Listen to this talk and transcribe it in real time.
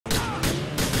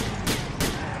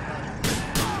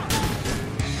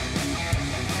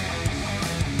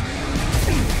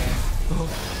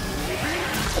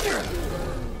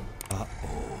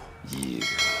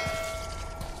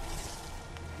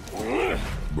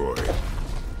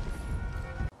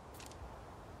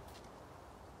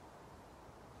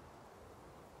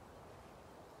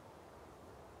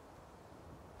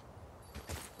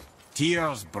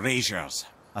Tyr's braziers,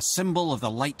 a symbol of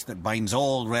the light that binds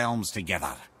all realms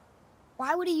together.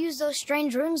 Why would he use those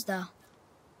strange runes, though?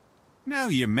 Now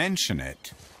you mention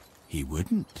it, he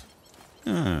wouldn't.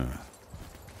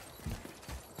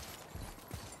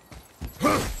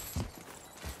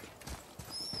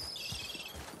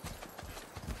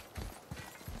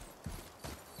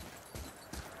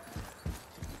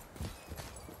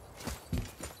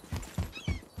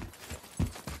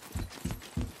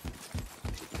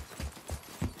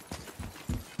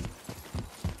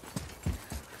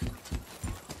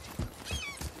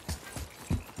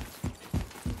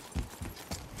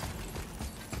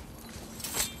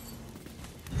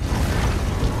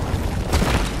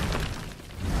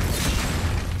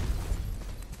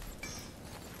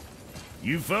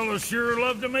 You fellas sure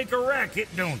love to make a racket,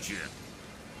 don't you?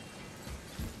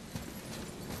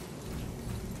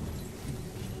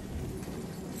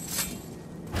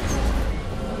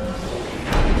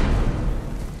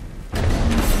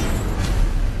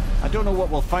 I don't know what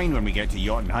we'll find when we get to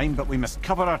Jotunheim, but we must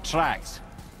cover our tracks.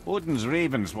 Odin's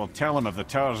ravens will tell him of the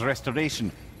tower's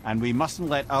restoration, and we mustn't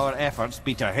let our efforts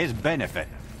be to his benefit.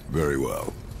 Very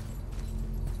well.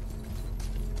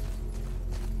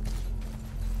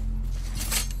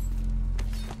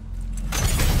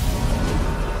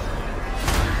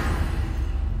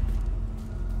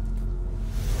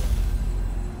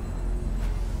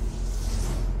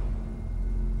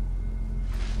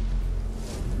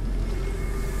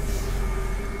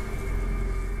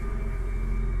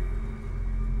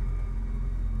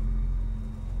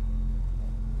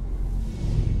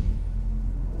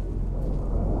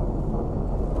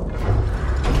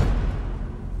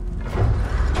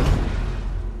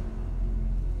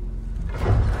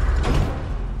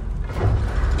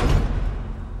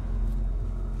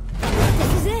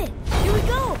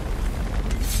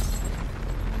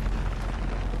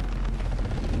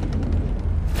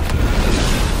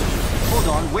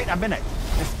 Wait a minute.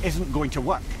 This isn't going to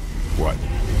work. What?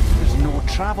 There's no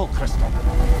travel crystal.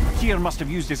 Tyr must have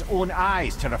used his own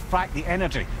eyes to refract the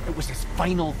energy. It was his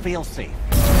final failsafe.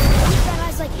 You've got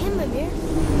eyes like him, Mimir.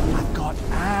 I've got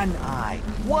an eye.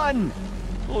 One!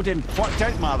 Odin plucked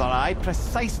out my other eye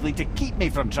precisely to keep me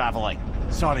from traveling.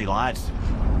 Sorry, lads.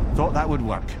 Thought that would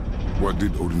work. What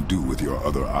did Odin do with your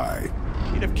other eye?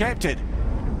 He'd have kept it.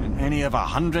 In any of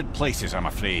 100 places, I'm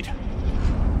afraid.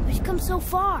 We've come so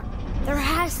far. There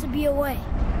has to be a way.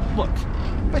 Look,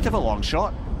 bit of a long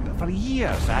shot, but for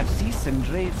years I've seen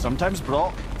Sindri, sometimes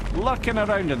Brock, lurking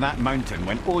around in that mountain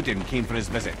when Odin came for his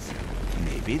visits.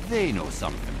 Maybe they know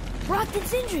something. Brock and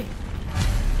Sindri.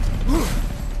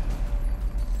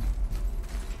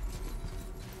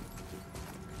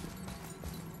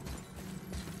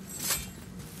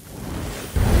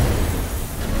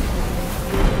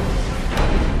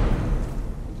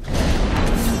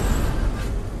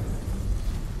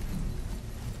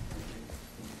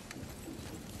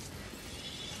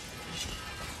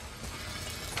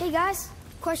 Hey guys,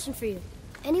 question for you.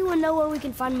 Anyone know where we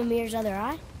can find Mimir's other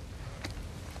eye?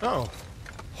 Oh.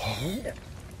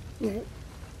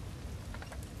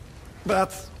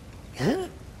 That's...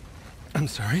 I'm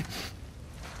sorry.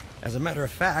 As a matter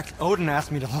of fact, Odin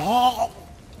asked me to...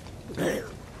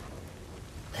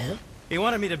 He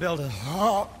wanted me to build a...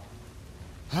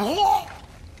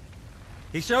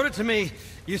 He showed it to me,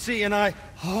 you see, and I...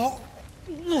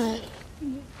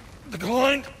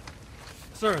 declined.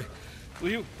 Sorry. Will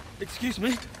you excuse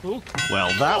me? Oh.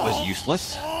 Well, that was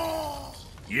useless.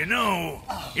 You know,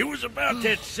 it was about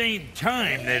that same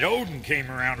time that Odin came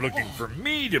around looking for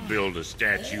me to build a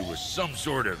statue with some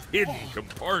sort of hidden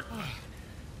compartment.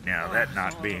 Now, that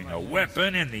not being a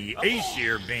weapon and the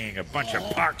Aesir being a bunch of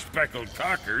pock-speckled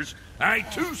cockers, I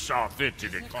too saw fit to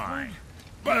decline.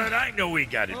 But I know he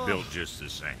got it built just the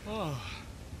same.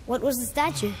 What was the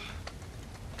statue?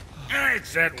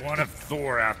 It's that one of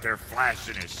Thor out there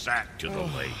flashing his sack to the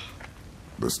lake.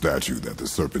 The statue that the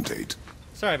serpent ate.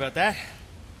 Sorry about that.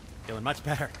 Feeling much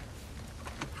better.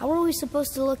 How are we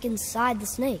supposed to look inside the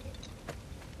snake?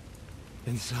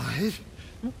 Inside?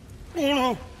 Oh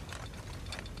no!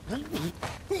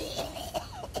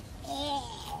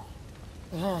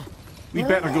 We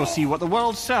better go see what the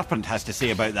world serpent has to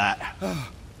say about that.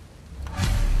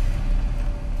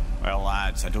 Well,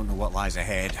 lads, I don't know what lies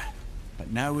ahead.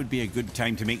 But now would be a good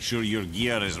time to make sure your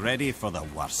gear is ready for the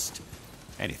worst.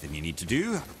 Anything you need to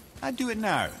do, I'd do it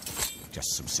now.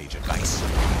 Just some sage advice.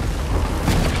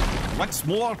 Once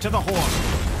more to the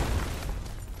horn.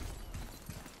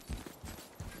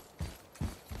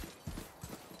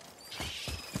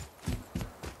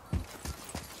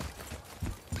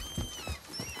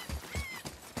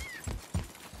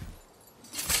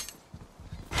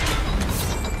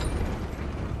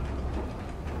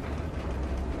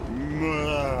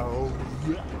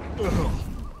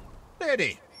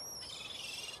 Ready.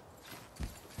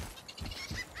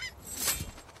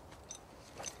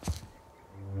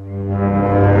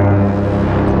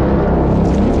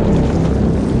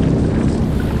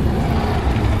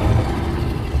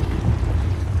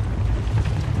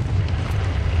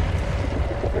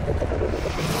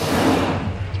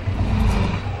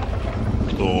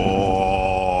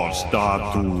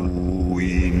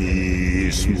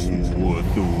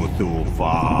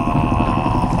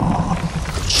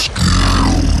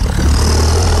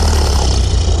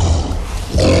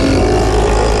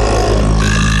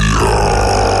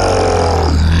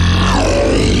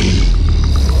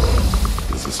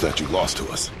 Is the statue lost to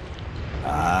us?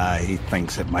 He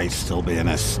thinks it might still be in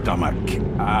his stomach.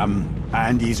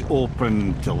 And he's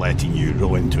open to letting you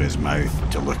roll into his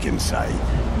mouth to look inside.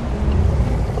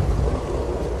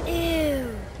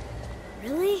 Ew.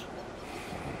 Really?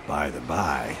 By the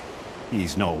by,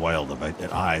 he's not wild about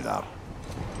it either.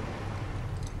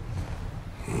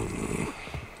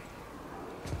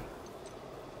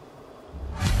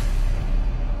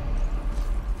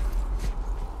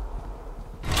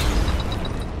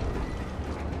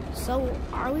 So,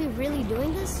 are we really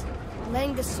doing this?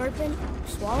 Letting the serpent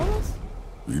swallow us?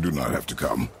 You do not have to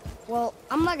come. Well,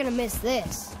 I'm not gonna miss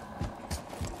this.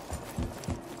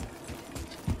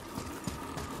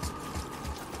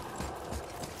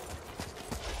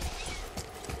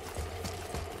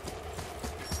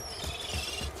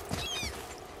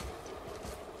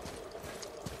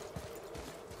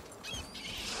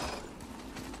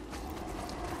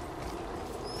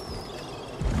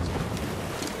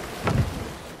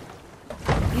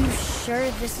 You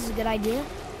sure this is a good idea?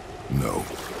 No.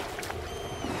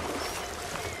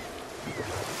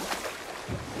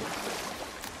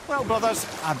 Well, brothers,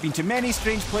 I've been to many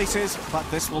strange places, but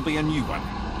this will be a new one.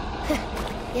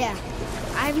 Yeah.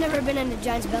 I've never been in a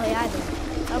giant's belly either.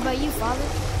 How about you, Father?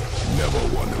 Never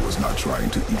one that was not trying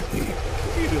to eat me.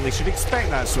 You really should expect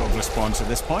that sort of response at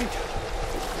this point.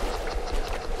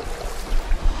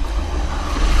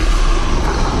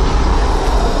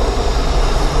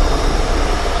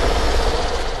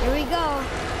 Here we go.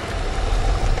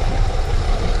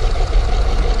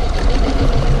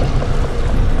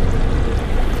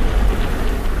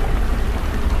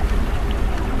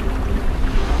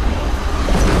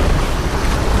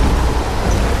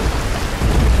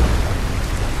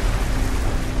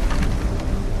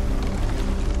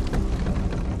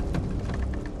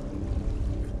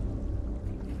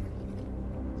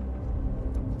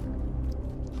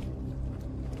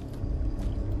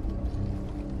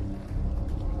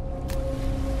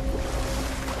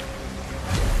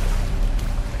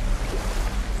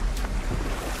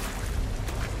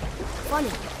 Funny.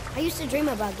 I used to dream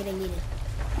about getting eaten.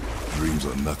 Dreams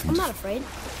are nothing I'm to... not afraid.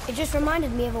 It just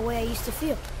reminded me of a way I used to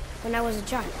feel when I was a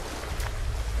child.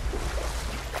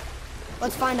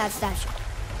 Let's find that statue.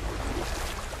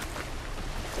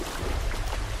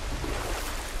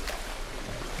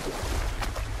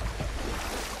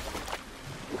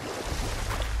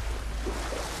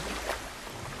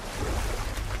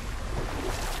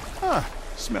 Huh.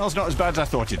 Smells not as bad as I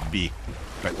thought it'd be.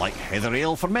 Bit like heather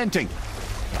ale fermenting.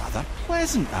 Rather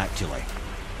pleasant, actually.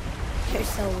 You're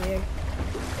so weird.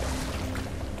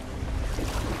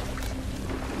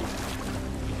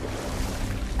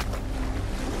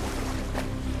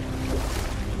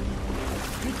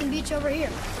 We can beach over here.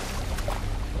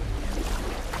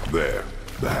 There,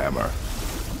 the hammer.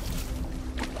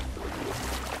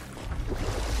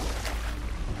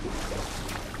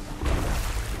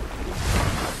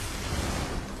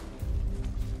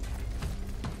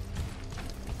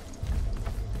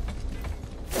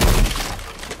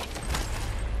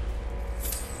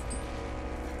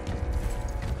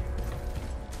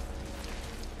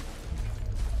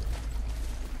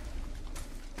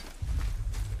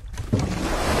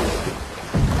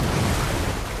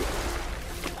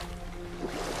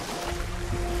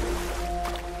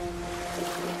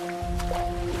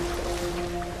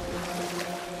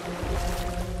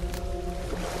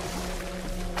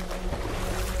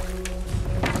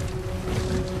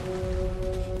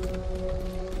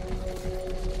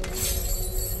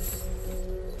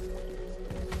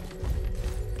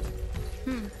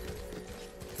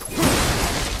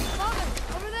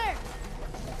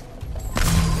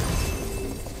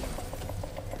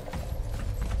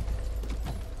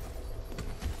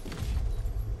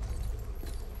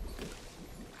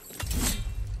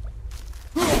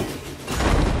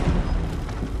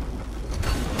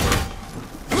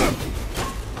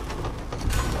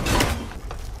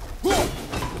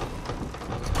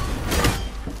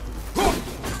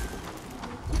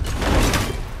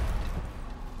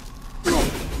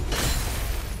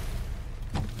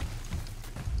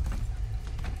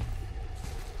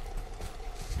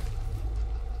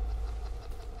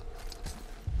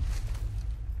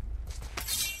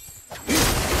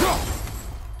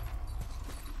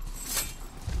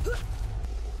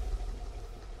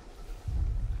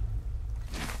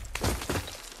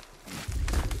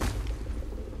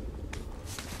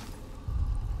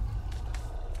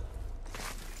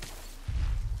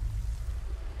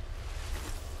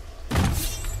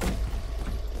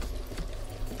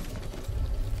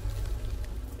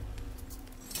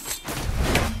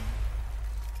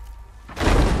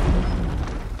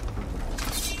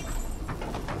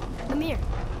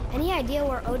 idea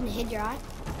where Odin hid your eye?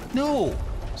 No,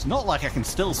 it's not like I can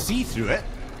still see through it.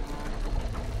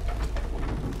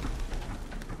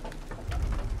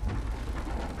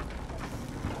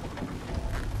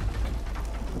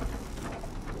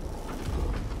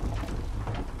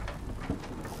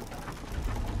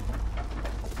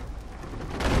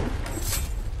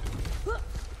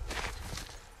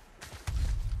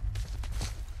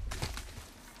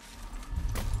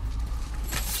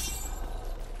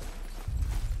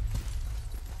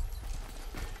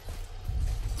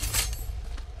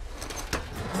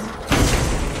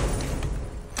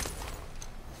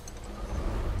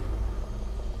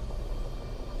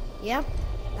 Yep,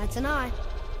 that's an eye.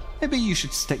 Maybe you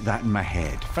should stick that in my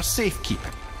head for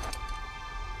safekeeping.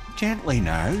 Gently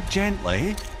now,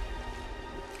 gently.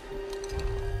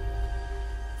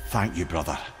 Thank you,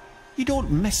 brother. You don't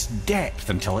miss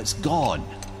depth until it's gone.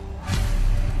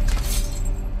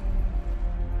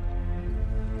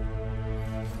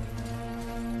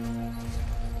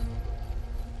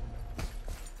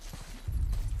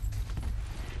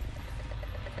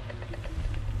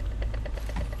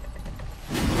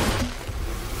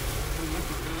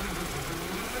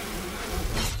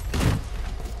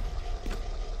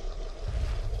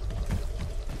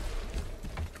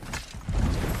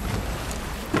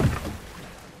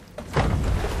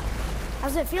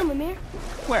 How's it feel, Mimir?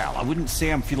 Well, I wouldn't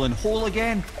say I'm feeling whole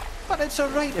again, but it's a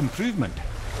right improvement.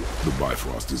 The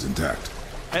Bifrost is intact.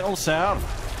 It'll serve.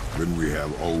 Then we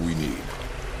have all we need.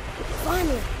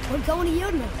 Finally, we're going to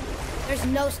Yudna. There's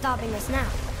no stopping us now.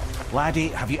 Laddie,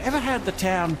 have you ever heard the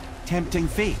term tempting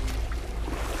fate?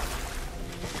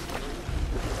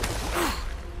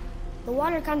 The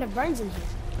water kind of burns in here.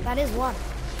 That is water,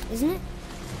 isn't it?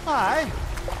 Aye.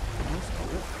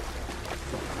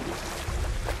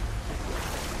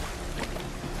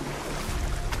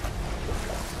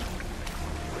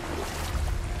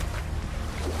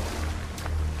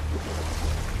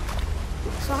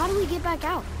 So how do we get back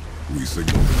out? We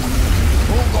signal.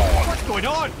 Hold on! What's going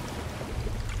on?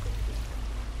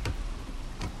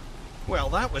 Well,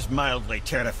 that was mildly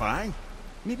terrifying.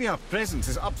 Maybe our presence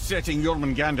is upsetting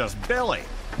Jormungandr's belly.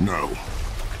 No.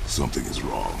 Something is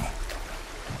wrong.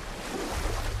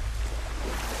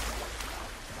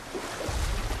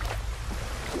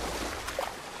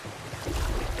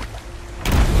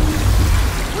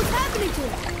 What's happening to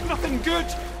him? Nothing good.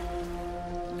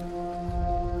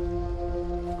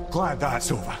 Glad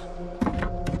that's over.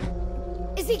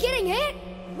 Is he getting hit?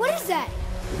 What is that?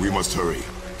 We must hurry.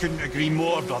 Couldn't agree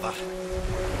more, brother.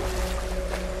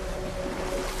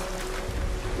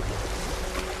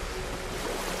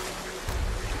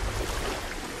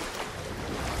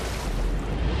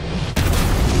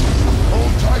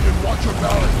 Hold tight and watch your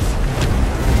balance.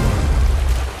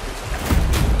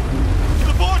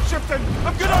 The board shifting!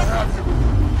 I'm gonna... I have you.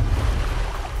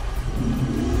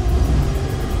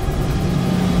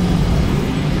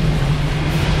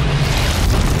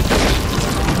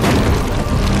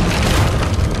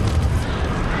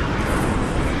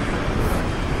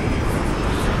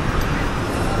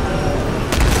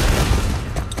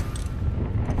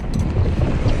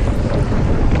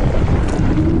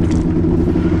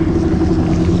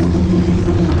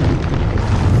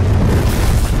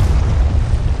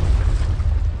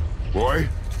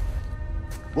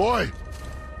 Boy!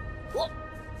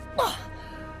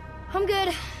 I'm good.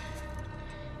 I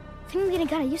think I'm getting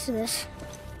kind of used to this.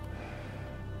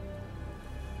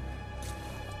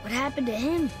 What happened to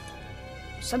him?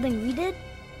 Something we did?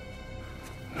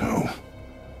 No.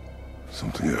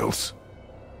 Something else.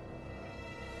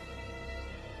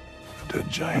 A dead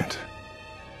giant.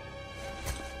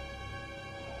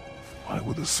 Why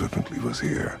would the serpent leave us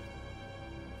here?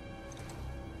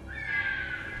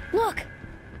 Look!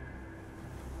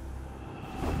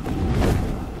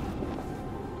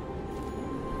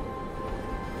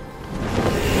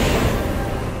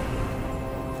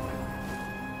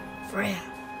 Freya.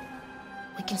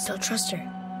 We can still trust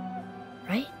her,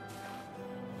 right?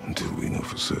 Until we know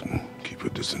for certain, keep a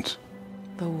distance.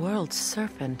 The world's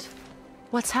serpent.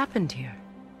 What's happened here?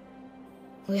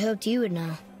 We hoped you would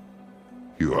know.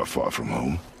 You are far from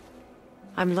home.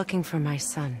 I'm looking for my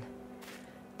son.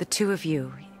 The two of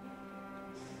you.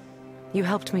 You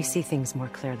helped me see things more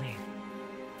clearly.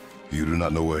 You do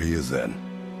not know where he is then?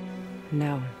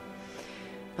 No.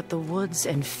 But the woods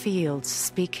and fields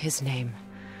speak his name.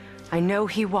 I know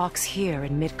he walks here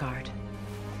in Midgard.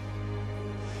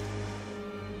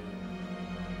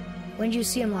 When did you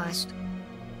see him last?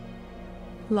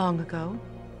 Long ago.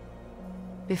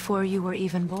 Before you were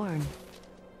even born.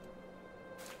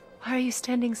 Why are you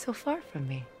standing so far from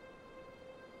me?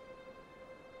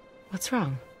 What's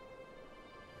wrong?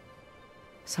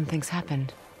 Something's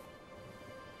happened.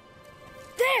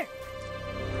 There!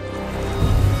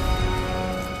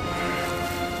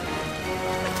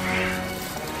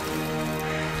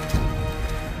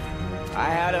 I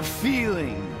had a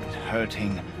feeling that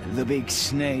hurting the big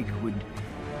snake would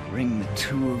bring the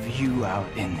two of you out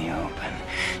in the open.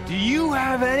 Do you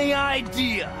have any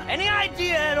idea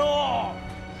at all,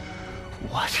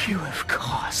 what you have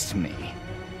cost me?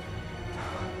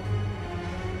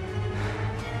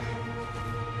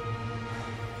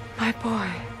 My boy.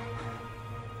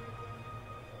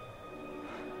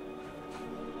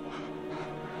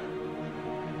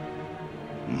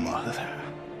 Mother.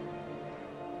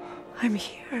 I'm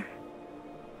here.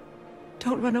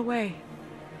 Don't run away.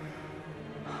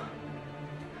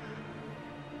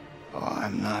 Oh,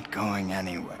 I'm not going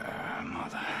anywhere,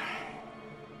 Mother.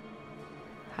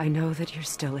 I know that you're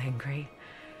still angry.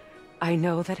 I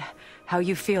know that how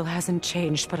you feel hasn't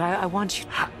changed, but I want you...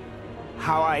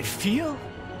 How I feel?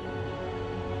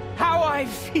 How I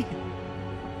feel?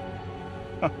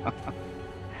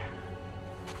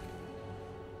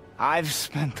 I've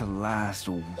spent the last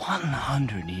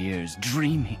 100 years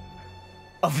dreaming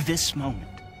of this moment.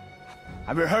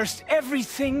 I rehearsed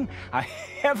everything I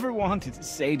ever wanted to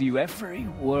say to you, every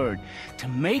word, to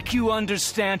make you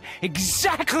understand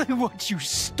exactly what you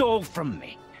stole from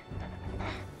me.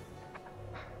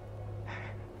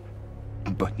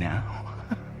 But now,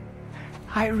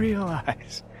 I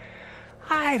realize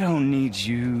I don't need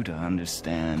you to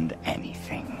understand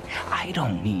anything. I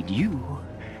don't need you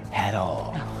at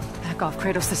all. No, back off,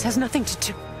 Kratos. This has nothing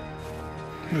to do...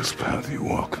 This path you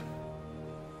walk,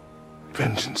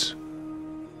 vengeance,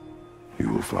 you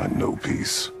will find no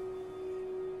peace.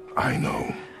 I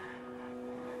know.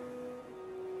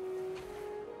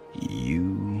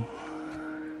 You...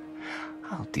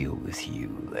 I'll deal with you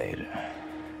later.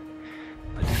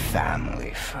 But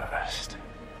family first.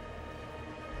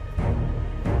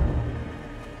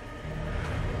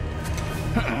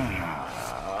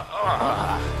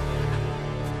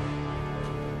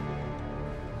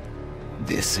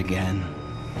 This again?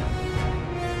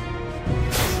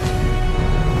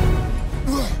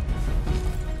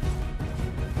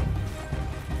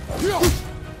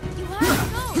 You have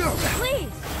to go!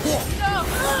 Please! No!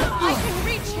 I can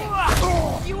reach him!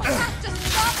 You have to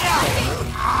stop him!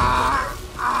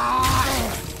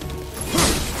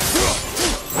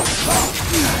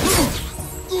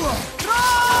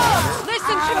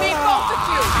 Listen to me, both of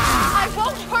you! I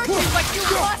won't hurt you, but you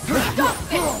must stop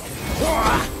this!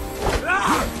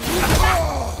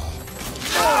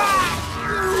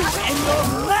 And your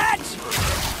legend!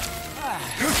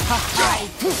 I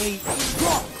hate you.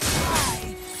 Why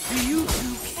do you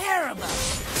two care about it?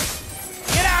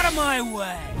 Get out of my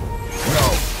way!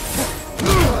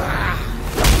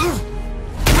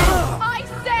 I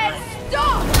said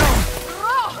stop!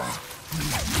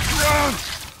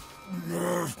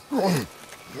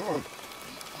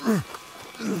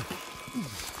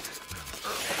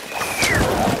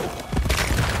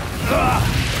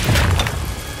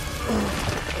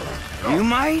 You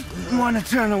might want to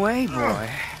turn away, boy.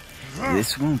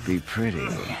 This won't be pretty.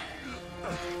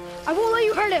 I won't let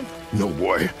you hurt him! No,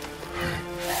 boy.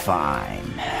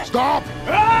 Fine. Stop!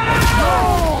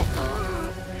 No!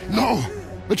 No!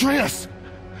 Atreus!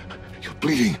 You're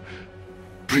bleeding.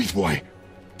 Breathe, boy.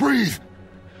 Breathe!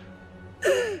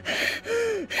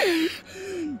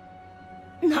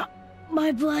 Not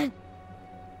my blood.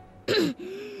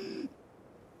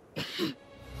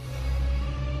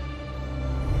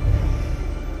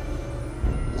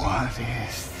 What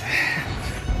is that?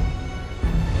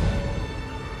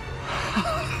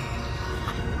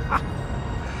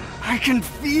 I can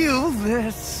feel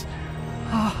this.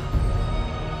 I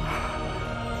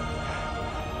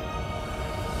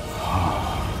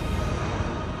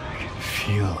can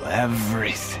feel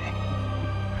everything.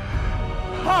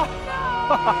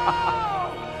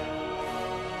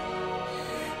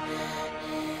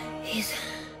 He's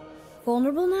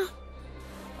vulnerable now?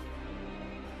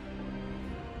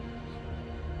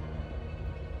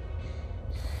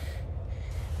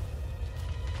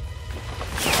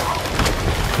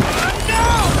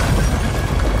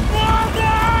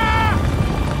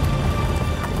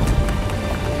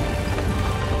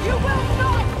 You will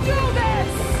not do this!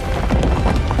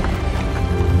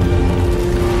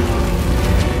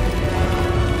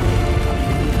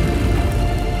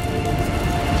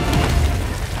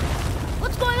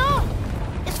 What's going on?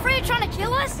 Is Freya trying to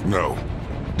kill us? No.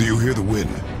 Do you hear the wind?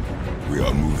 We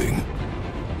are moving.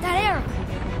 That arrow.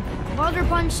 Baldur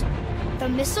punched the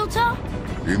mistletoe?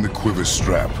 In the quiver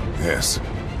strap, yes.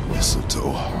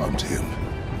 Mistletoe harmed him.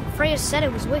 Freya said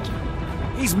it was wicked.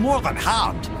 He's more than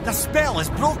harmed. The spell is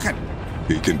broken.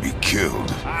 He can be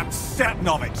killed. I'm certain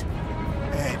of it.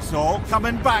 It's all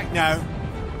coming back now.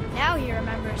 Now he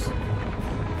remembers.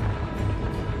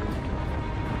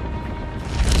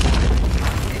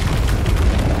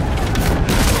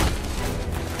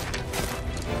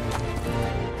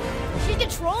 She's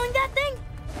controlling that thing?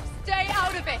 Stay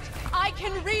out of it. I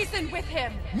can reason with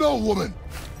him. No, woman!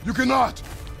 You cannot!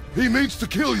 He means to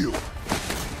kill you!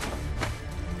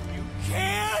 You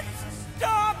can't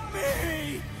stop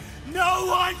me! No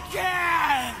one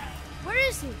can! Where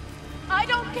is he? I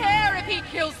don't care if he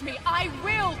kills me. I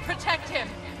will protect him.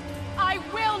 I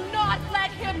will not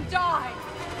let him die.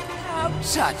 Don't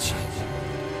touch it.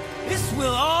 This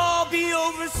will all be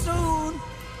over soon.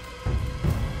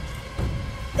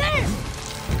 There!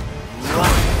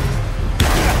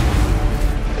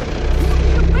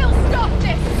 You will stop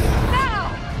this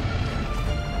now.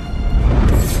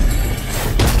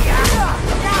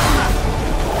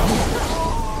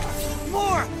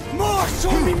 More!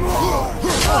 Show me more!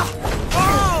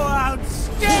 Oh,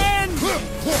 outstanding!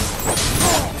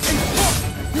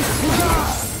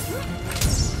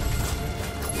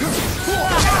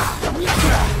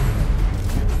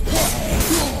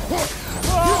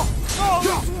 Oh,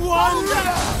 this wonder!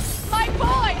 My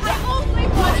boy, I only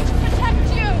wanted to protect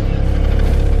you.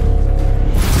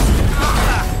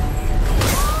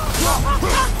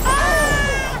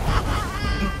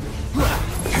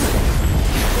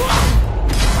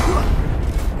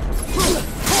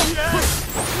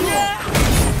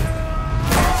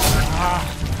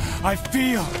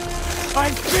 I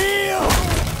feel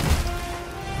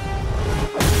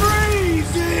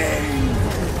freezing!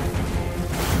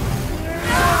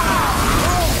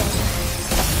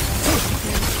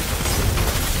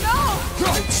 No!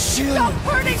 Chill. Stop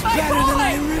hurting my Better boy! than I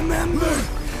remember.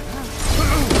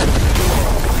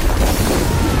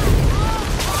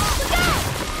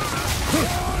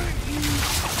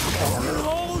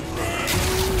 Hold me.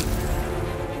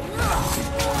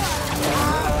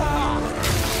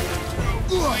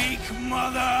 Weak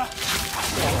mother.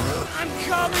 I'm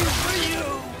coming for you.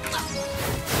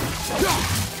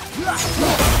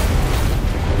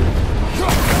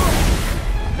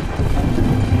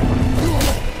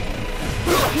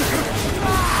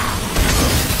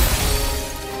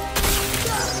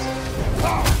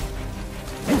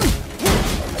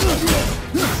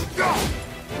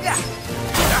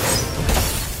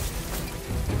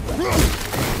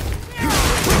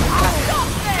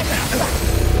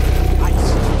 Ice,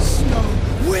 snow,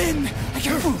 wind. I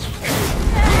can't move.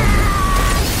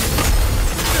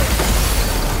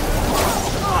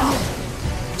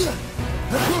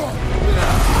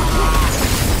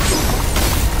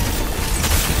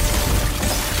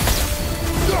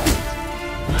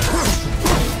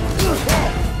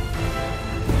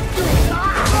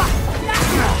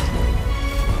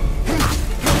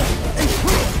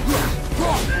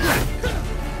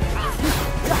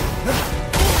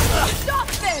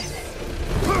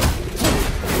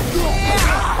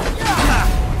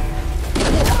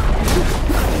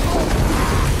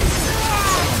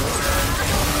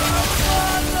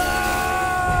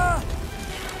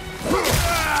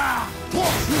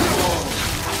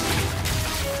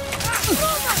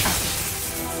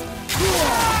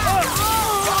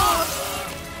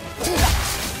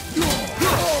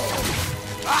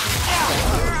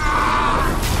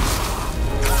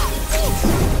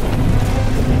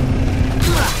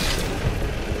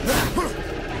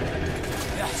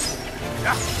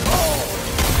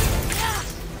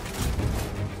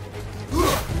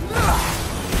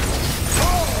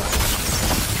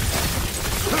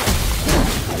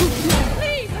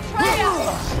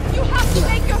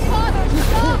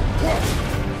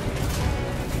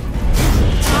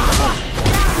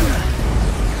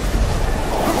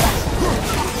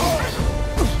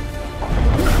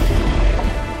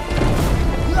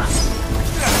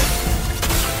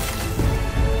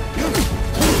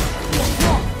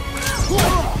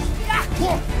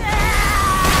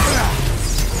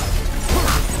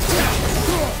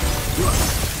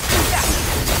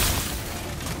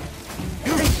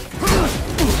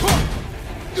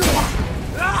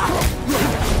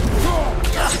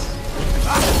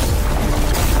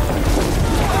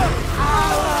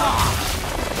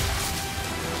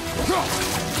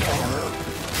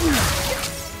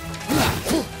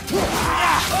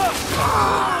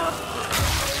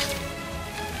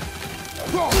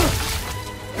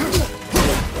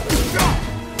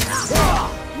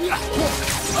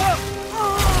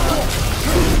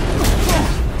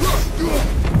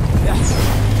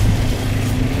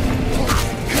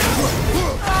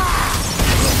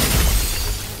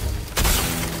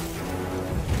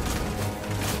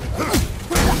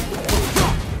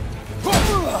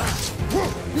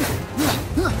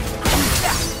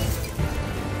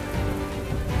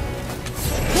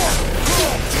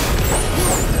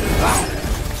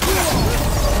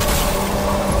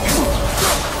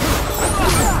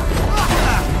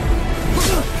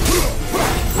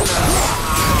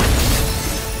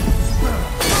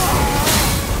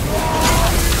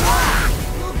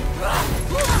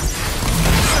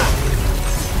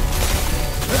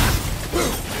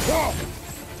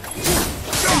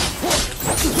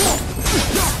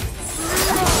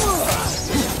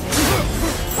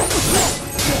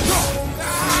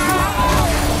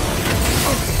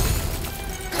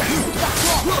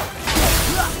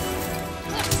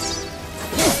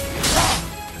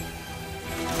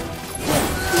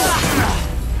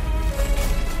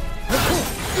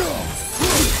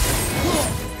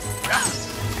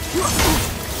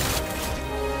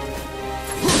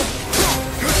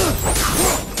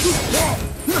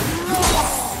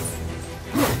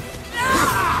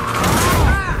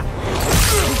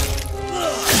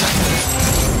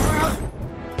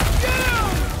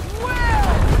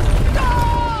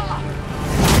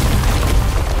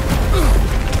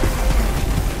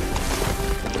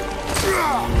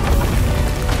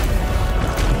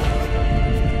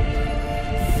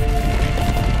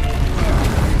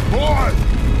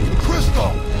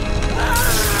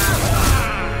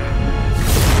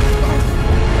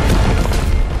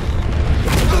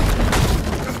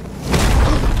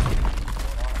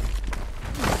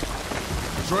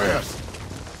 Atreus!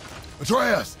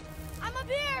 Atreus! I'm up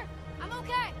here! I'm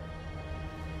okay!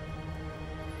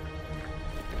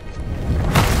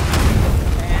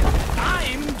 And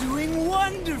I'm doing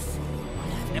wonderful.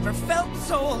 I've never felt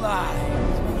so alive.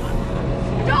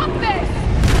 Stop this!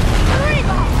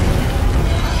 Reba!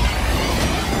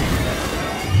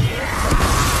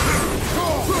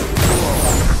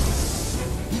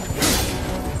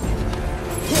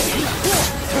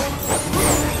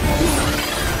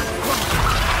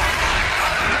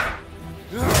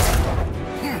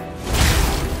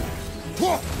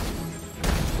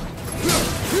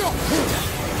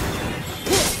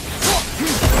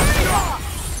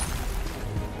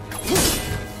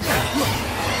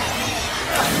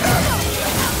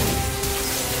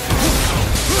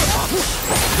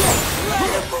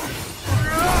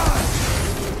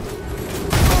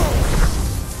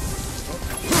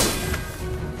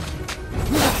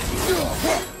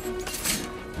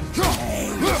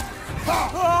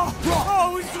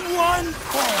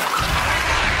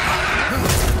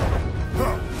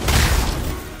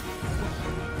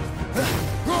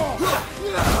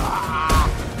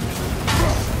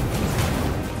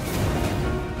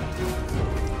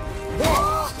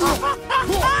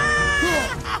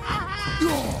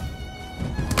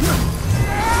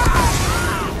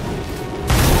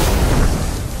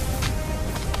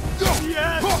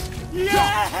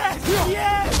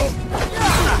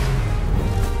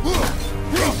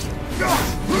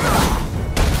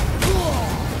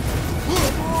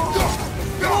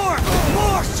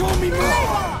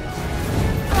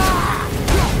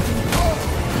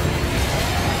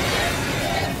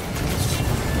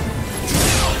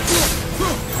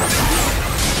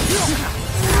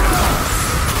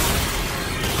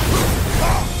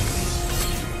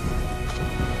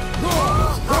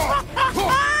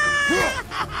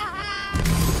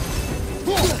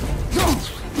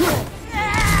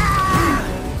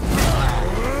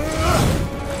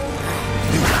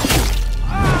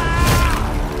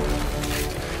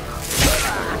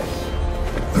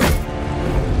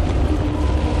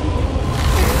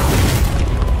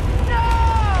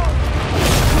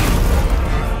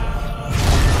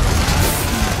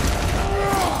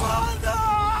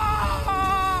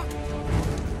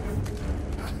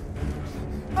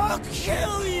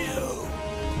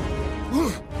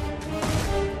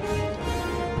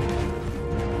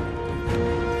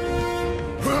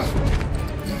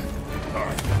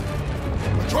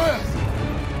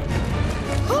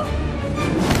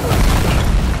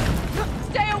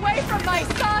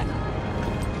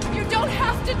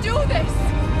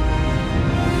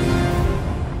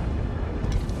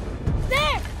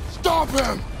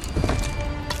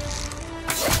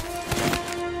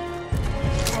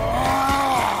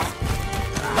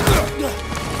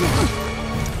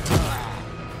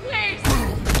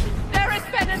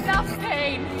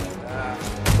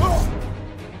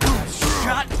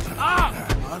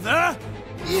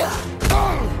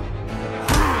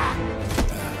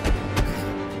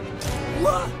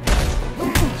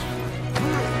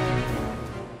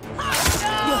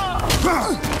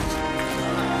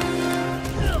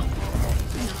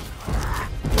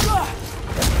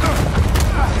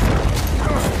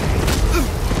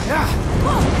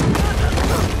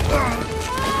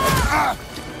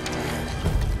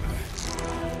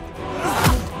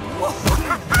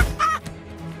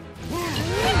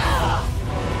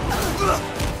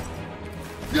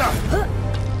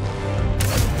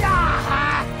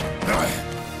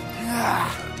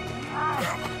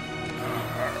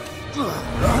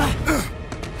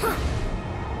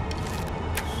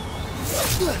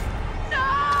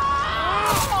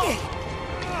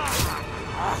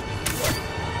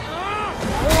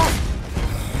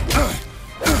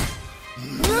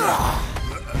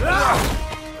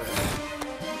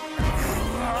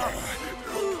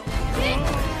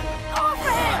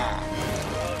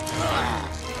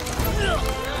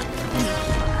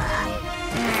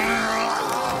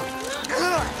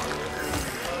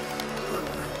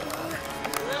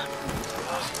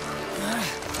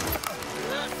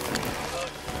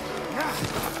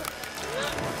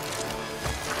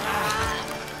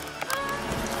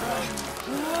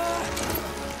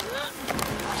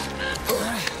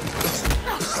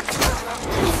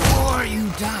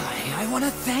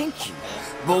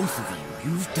 Both of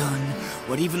you, you've done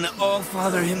what even the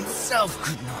All-Father himself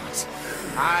could not.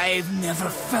 I've never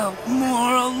felt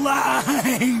more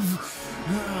alive!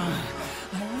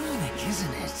 Ironic,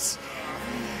 isn't it?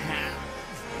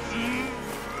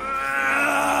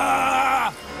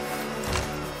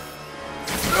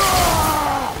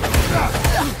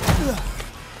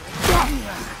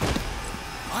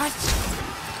 What?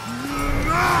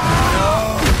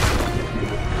 No!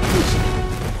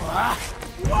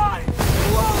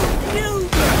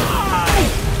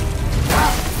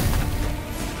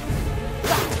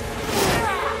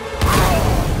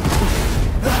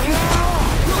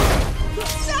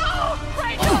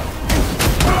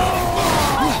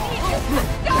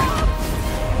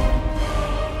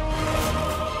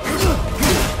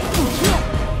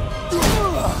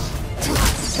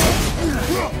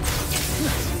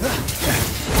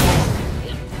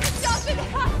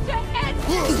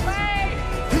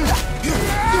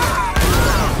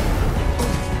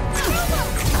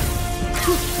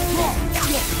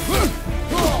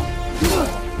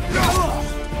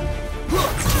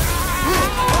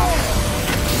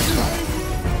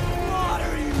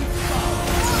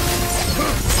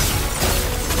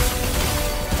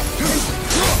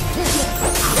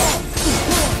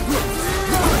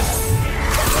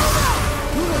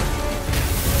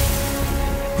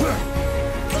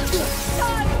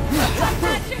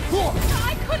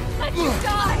 let me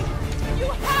die! You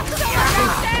have to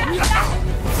understand that!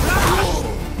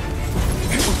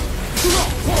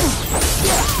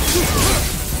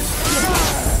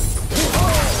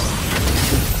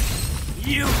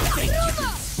 You think you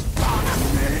can stop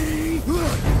me?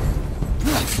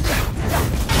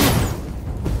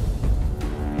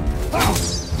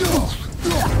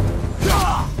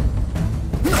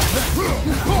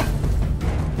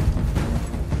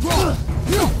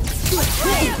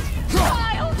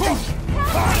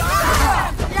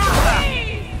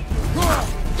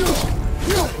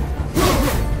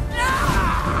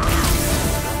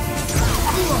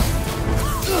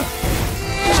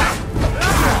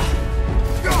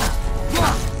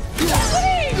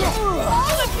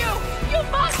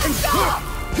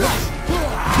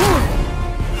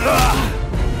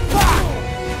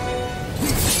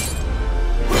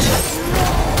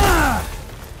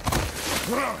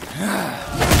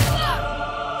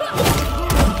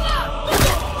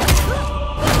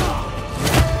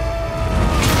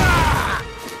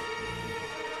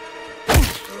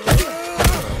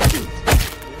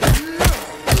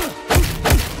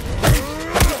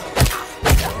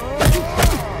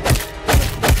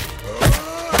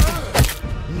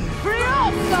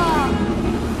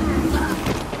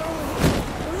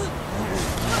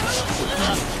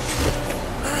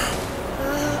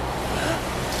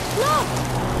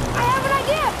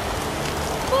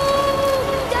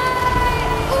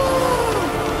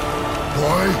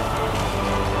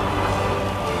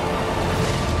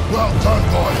 Well done,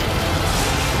 boy.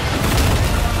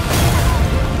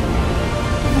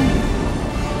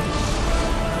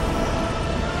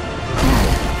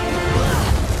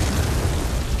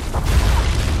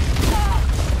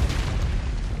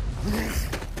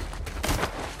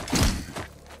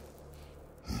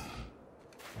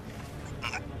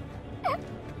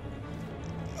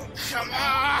 Come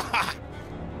on!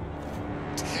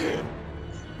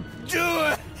 Do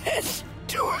it!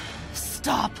 Do it!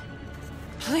 Stop.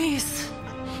 Please.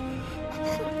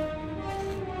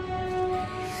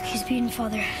 He's beaten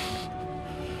Father.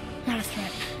 Not a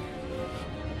threat.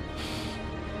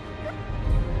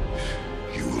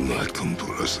 You will not come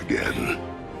for us again.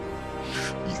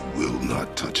 You will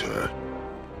not touch her.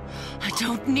 I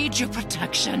don't need your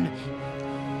protection.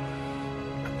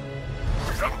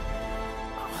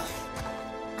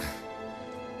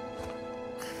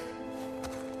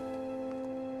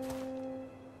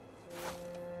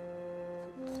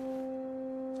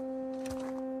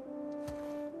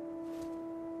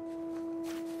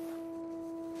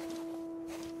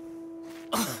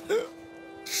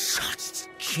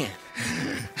 Can't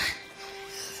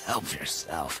help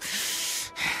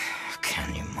yourself,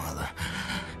 can you, Mother?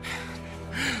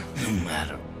 No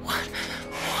matter what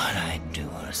I do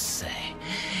or say,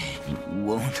 you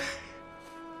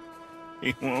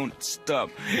won't stop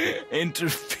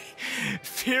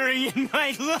interfering in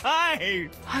my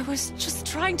life. I was just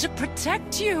trying to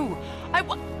protect you.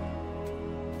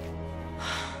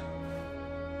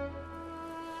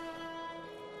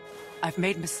 I've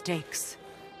made mistakes.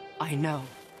 I know.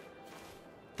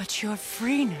 But you're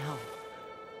free now.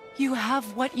 You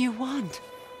have what you want.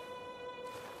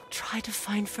 Try to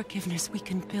find forgiveness. We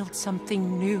can build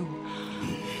something new.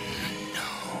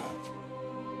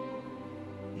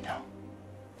 No.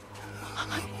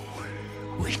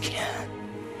 We can't.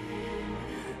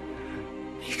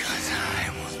 Because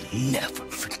I will never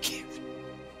forgive.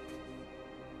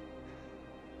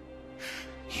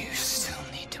 You still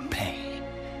need to pay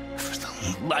for the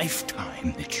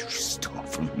lifetime that you stole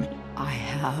from me. I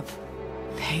have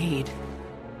paid.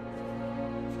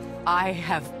 I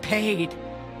have paid.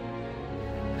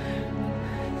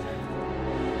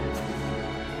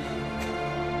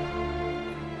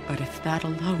 But if that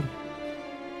alone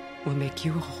will make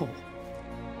you whole,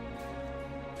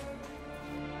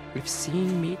 if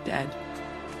seeing me dead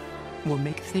will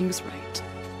make things right,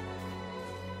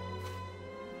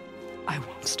 I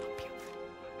won't stop you.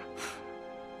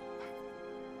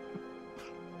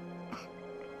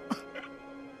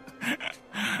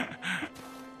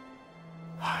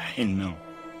 I know.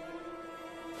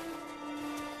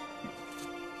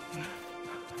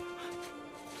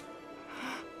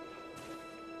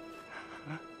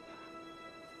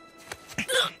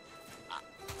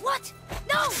 What?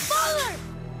 No, Father!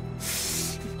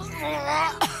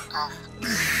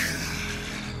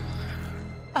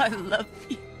 I love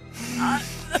you.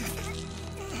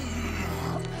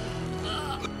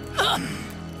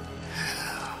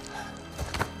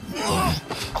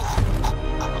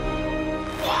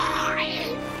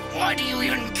 Why do you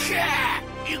even care?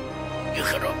 You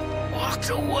could have walked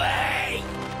away.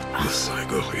 The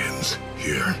cycle ends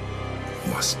here.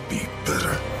 must be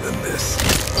better than this.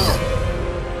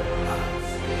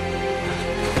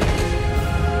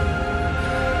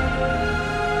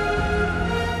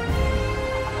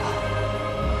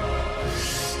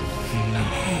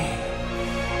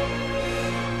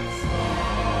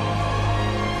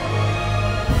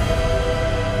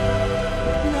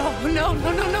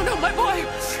 No, my boy!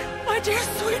 My dear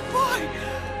sweet boy!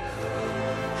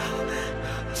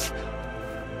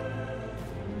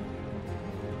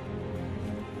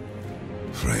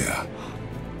 Freya.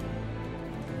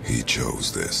 He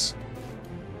chose this.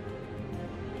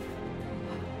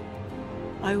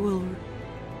 I will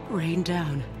rain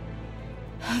down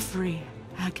every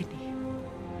agony,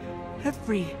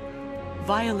 every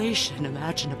violation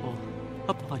imaginable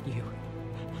upon you.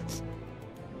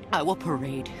 I will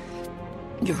parade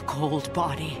your cold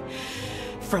body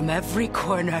from every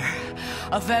corner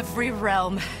of every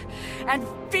realm and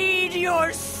feed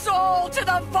your soul to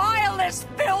the vilest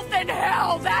filth in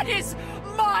hell. That is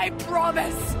my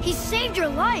promise. He saved your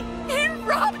life. He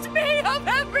robbed me of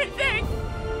everything.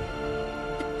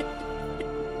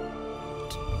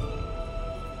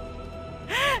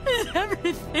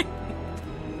 Everything.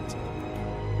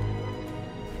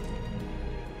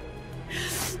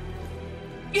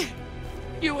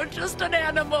 You were just an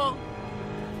animal.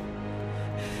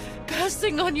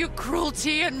 Passing on your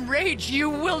cruelty and rage,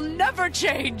 you will never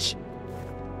change.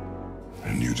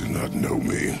 And you do not know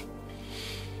me.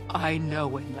 I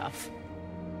know enough.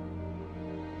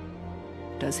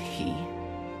 Does he?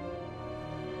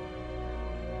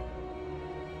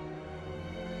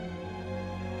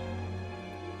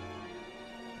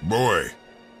 Boy.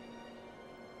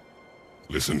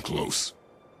 Listen close.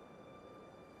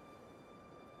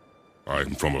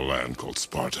 I'm from a land called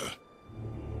Sparta.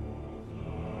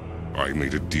 I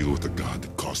made a deal with the god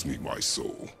that cost me my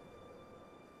soul.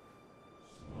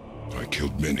 I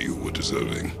killed many who were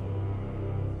deserving.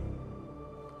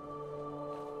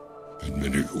 And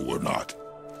many who were not.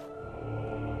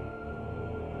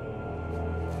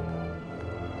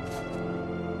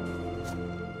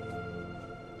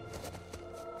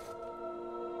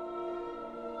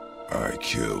 I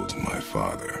killed my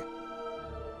father.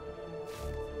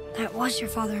 That was your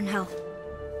father in hell.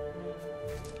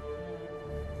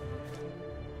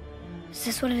 Is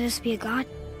this what it is to be a god?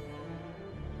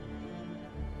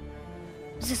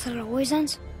 Is this how it always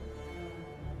ends?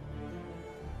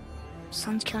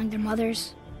 Sons killing their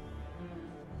mothers?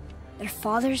 Their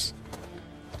fathers?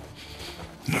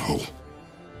 No.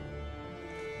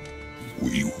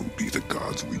 We will be the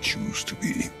gods we choose to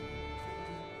be.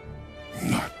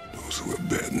 Not those who have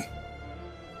been.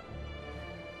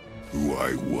 Who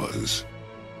I was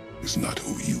is not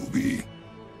who you'll be.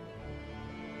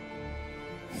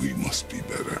 We must be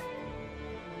better.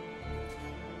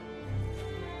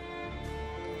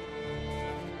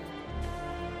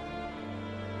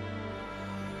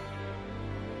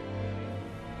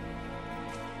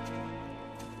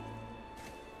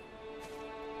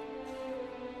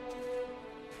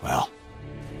 Well,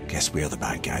 guess we're the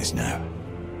bad guys now.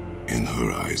 In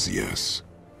her eyes, yes.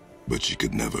 But she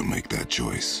could never make that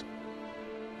choice.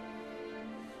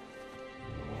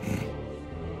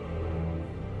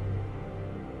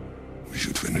 We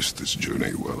should finish this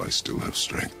journey while I still have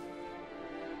strength.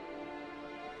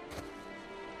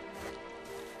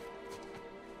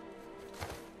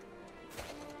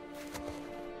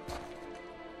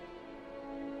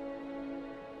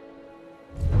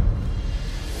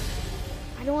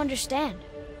 I don't understand.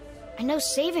 I know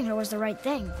saving her was the right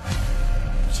thing.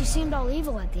 She seemed all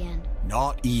evil at the end.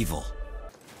 Not evil.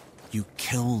 You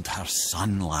killed her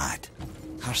son, lad.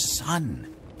 Her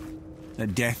son. The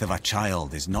death of a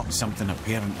child is not something a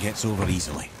parent gets over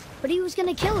easily. But he was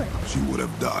gonna kill her. She would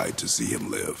have died to see him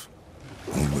live.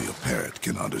 Only a parent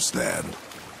can understand.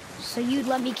 So you'd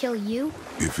let me kill you?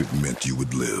 If it meant you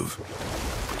would live,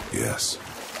 yes.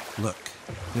 Look,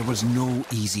 there was no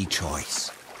easy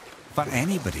choice. For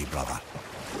anybody, brother.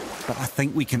 But I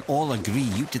think we can all agree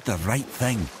you did the right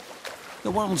thing.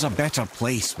 The world's a better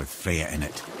place with Freya in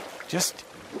it. Just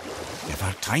give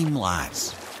her time,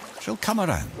 lads. She'll come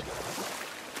around.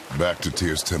 Back to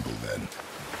Tyr's temple, then.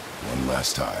 One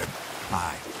last time.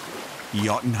 Aye.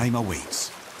 Jotunheim awaits.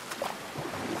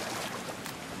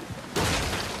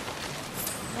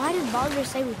 Why did Baldur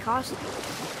say we cost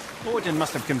him? Odin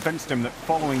must have convinced him that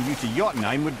following you to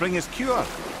Jotunheim would bring his cure.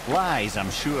 Lies,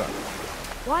 I'm sure.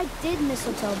 Why did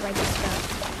mistletoe break his spell?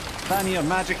 Vanir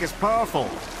magic is powerful,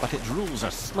 but its rules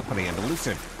are slippery and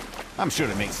elusive. I'm sure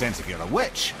it makes sense if you're a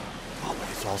witch. Oh, but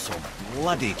it's also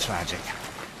bloody tragic.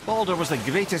 Baldur was the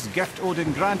greatest gift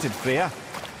Odin granted Freya.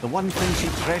 The one thing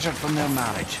she treasured from their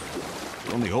marriage.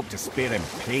 Only hope to spare him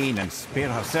pain and spare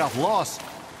herself loss.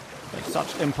 But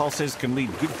such impulses can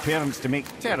lead good parents to make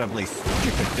terribly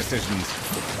stupid decisions.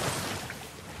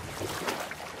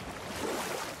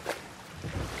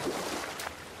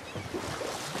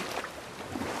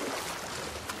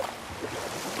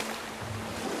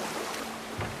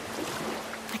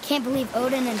 I can't believe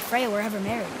Odin and Freya were ever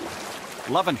married.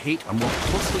 Love and hate are more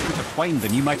closely intertwined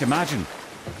than you might imagine.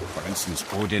 For instance,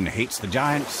 Odin hates the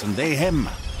giants and they him.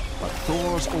 But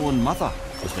Thor's own mother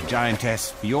was the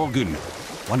giantess Fjorgun,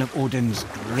 one of Odin's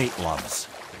great loves.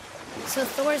 So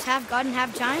Thor's half god and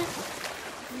half giant?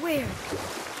 Weird.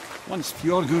 Once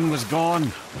Fjorgun was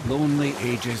gone, lonely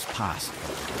ages passed.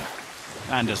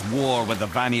 And as war with the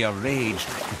Vanir raged,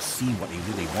 I could see what he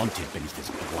really wanted beneath his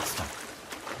bluster.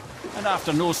 And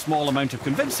after no small amount of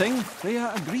convincing,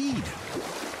 Freya agreed.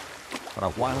 For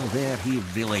a while there, he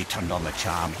really turned on the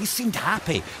charm. He seemed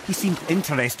happy. He seemed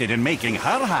interested in making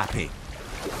her happy.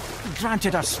 He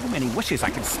granted her so many wishes I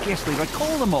can scarcely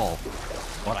recall them all.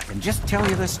 Or I can just tell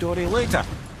you the story later.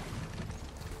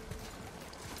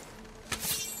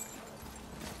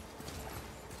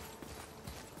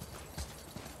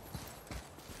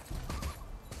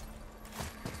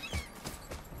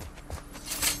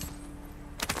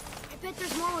 I bet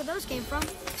there's more where those came from.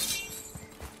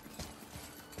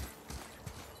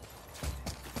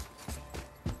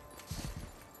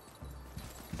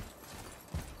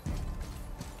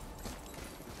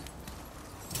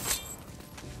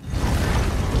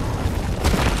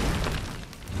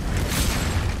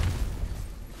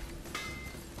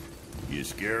 You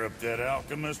scare up that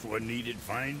alchemist what needed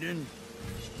finding?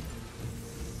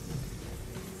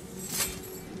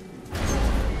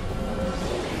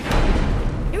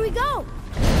 Here we go!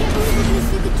 I can't believe we're gonna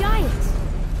see the giants.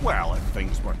 Well, if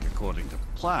things work according to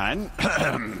plan...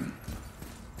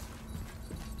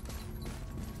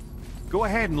 Go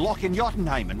ahead and lock in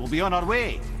Jotunheim and we'll be on our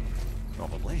way.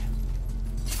 Probably.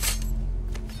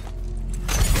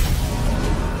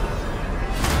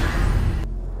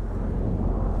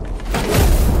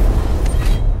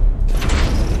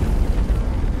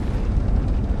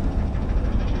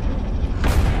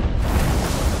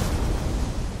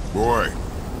 Boy,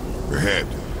 ahead.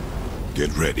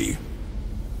 Get ready.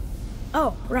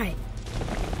 Oh, right.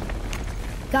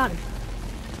 Got him.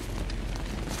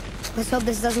 Let's hope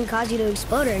this doesn't cause you to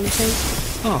explode or anything.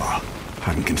 Oh,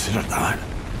 hadn't considered that.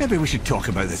 Maybe we should talk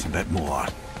about this a bit more.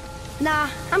 Nah,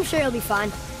 I'm sure you'll be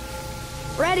fine.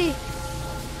 Ready?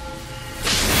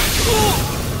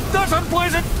 Oh, that's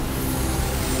unpleasant!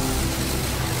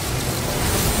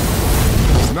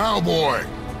 Now, boy!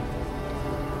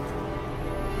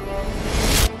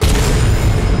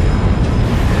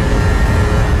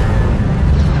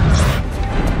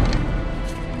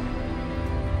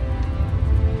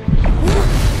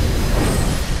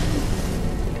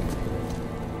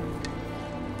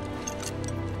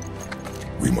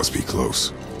 We must be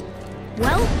close.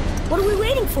 Well, what are we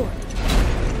waiting for?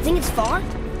 Think it's far?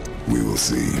 We will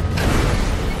see.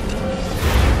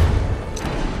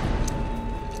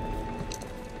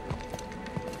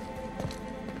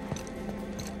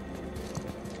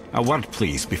 A word,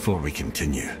 please, before we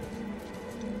continue.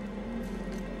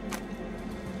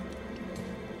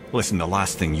 Listen, the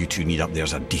last thing you two need up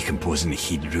there's a decomposing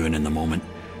heat ruin in the moment.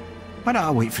 Why don't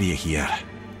I wait for you here?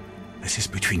 This is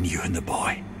between you and the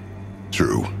boy.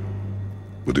 True.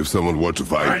 But if someone were to My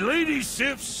fight... lady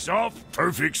sips soft,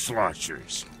 perfect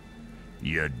sloshers.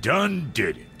 You done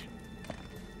did it.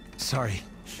 Sorry.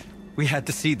 We had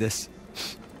to see this.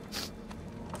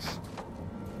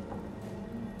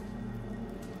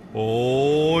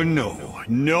 Oh, no.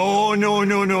 No, no,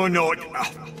 no, no, no.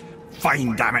 Ah,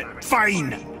 fine, damn it.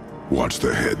 Fine. Watch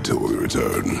the head till we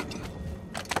return.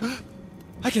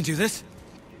 I can do this.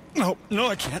 No, no,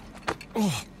 I can't.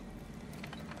 Oh.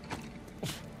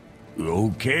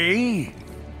 Okay.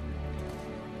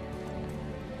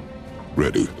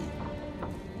 Ready.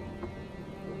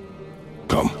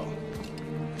 Come. Boy,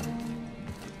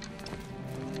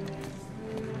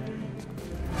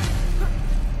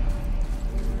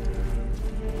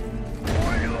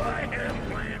 do I have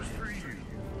plans for you.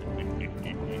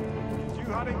 You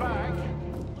hurry back,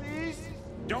 please?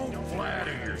 Don't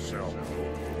flatter yourself,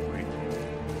 boy.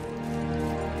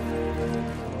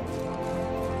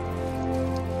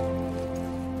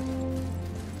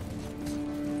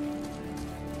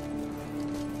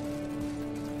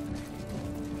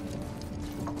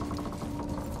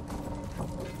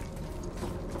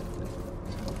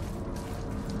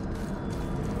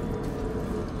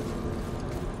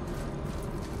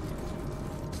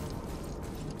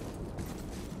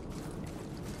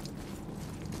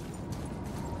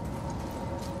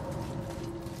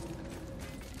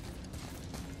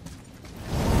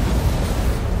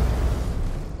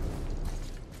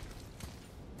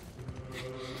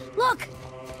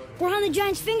 We're on the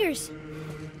giant's fingers.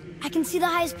 I can see the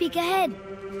highest peak ahead.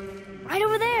 Right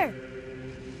over there.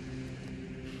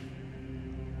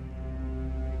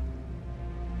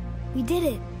 We did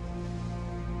it.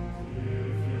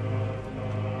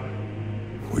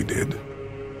 We did?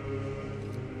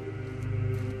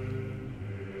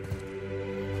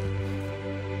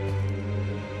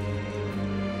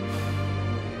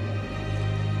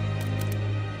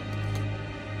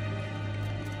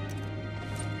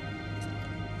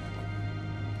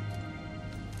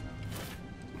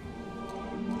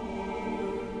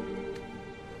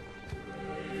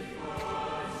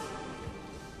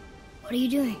 What are you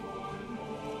doing?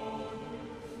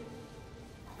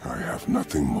 I have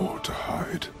nothing more to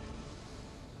hide.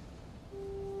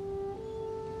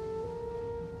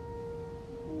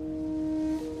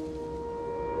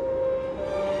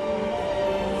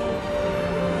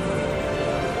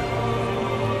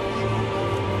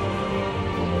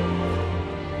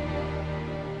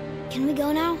 Can we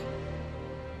go now?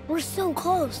 We're so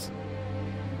close.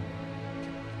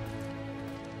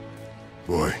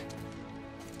 Boy.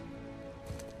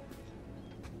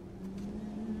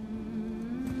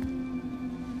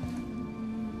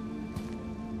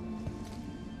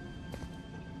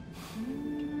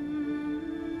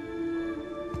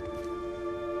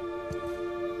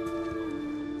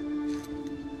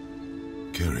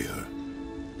 Carry her.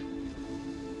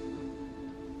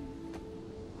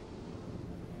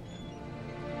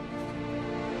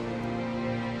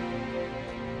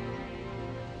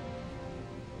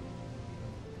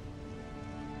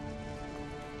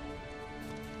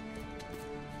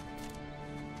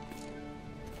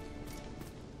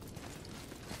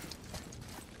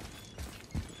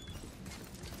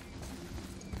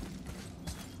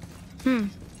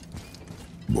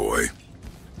 Boy.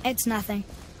 It's nothing.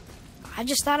 I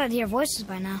just thought I'd hear voices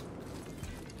by now.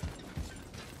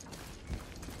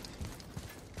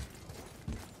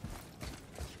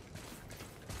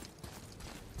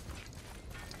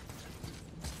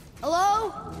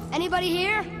 Hello? Anybody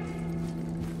here?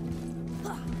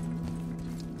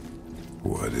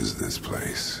 What is this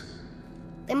place?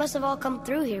 They must have all come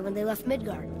through here when they left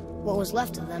Midgard. What was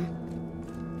left of them.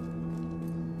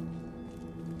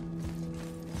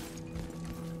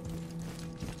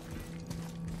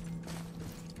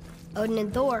 Odin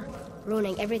and Thor,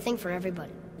 ruining everything for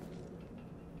everybody.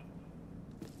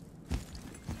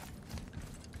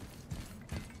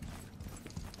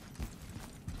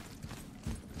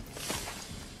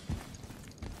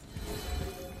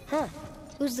 Huh,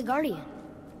 who's the Guardian?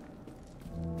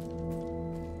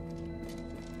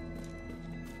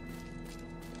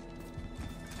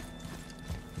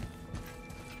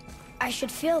 I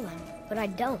should feel them, but I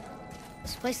don't.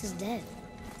 This place is dead.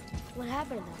 What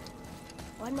happened to them?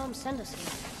 Why'd Mom send us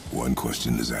here? One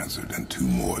question is answered and two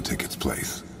more take its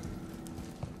place.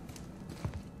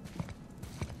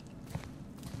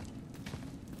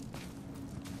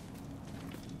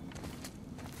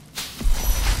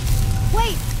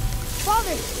 Wait!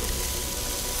 Father!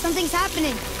 Something's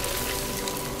happening.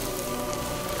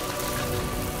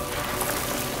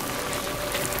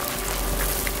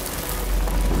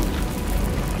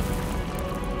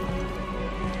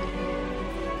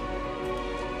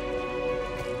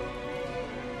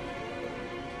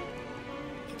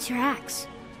 It's your axe.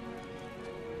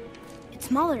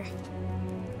 It's Muller.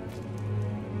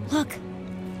 Look.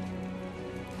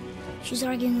 She's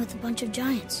arguing with a bunch of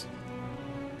giants.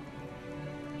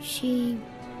 She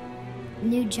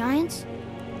knew giants?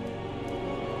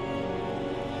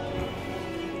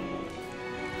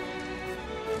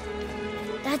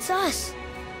 That's us.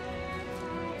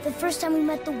 The first time we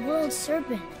met the world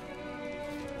serpent.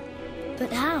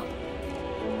 But how?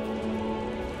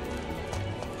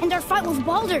 And our fight with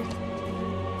Baldur.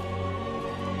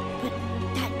 But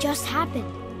that just happened.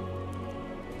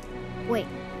 Wait.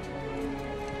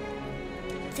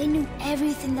 They knew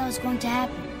everything that was going to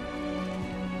happen.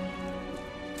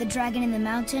 The dragon in the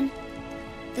mountain,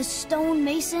 the stone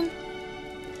mason,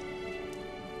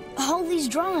 all these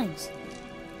drawings.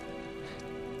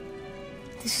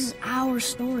 This is our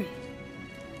story.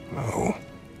 No.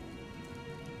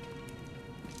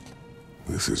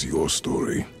 This is your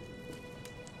story.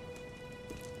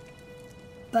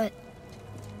 But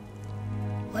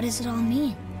what does it all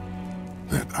mean?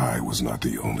 That I was not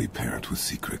the only parent with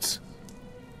secrets.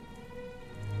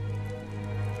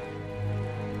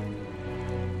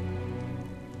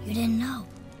 You didn't know.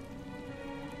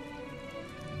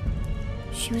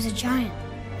 She was a giant.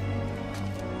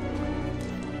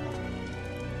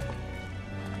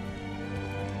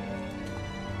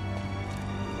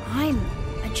 I'm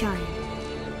a giant.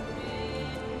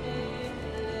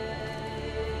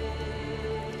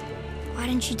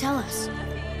 didn't she tell us?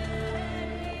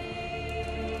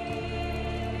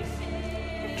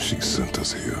 She sent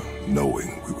us here,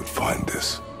 knowing we would find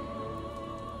this.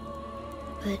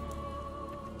 But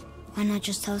why not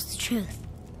just tell us the truth?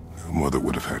 Your mother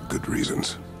would have had good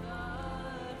reasons.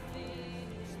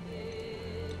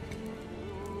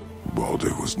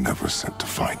 Baldur was never sent to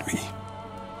find me.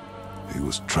 He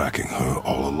was tracking her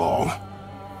all along,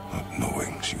 not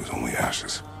knowing she was only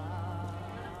ashes.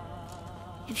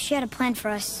 If she had a plan for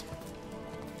us,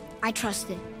 I trust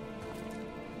it.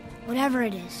 Whatever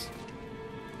it is.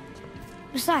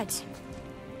 Besides,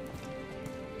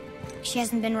 she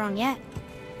hasn't been wrong yet.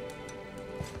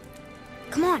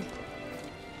 Come on.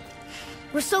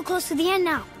 We're so close to the end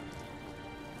now.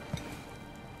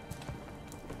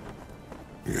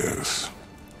 Yes.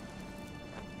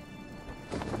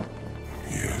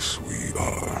 Yes, we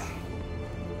are.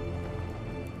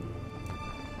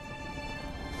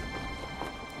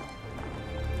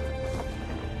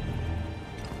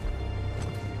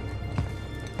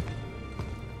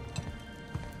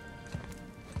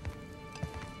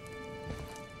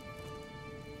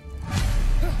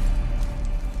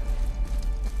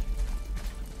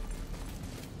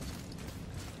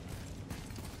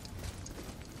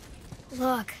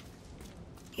 Look,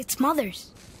 it's Mother's.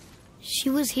 She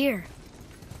was here.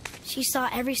 She saw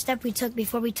every step we took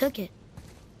before we took it.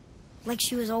 Like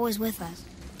she was always with us.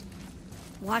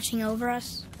 Watching over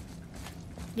us.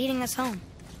 Leading us home.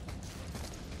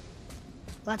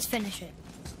 Let's finish it.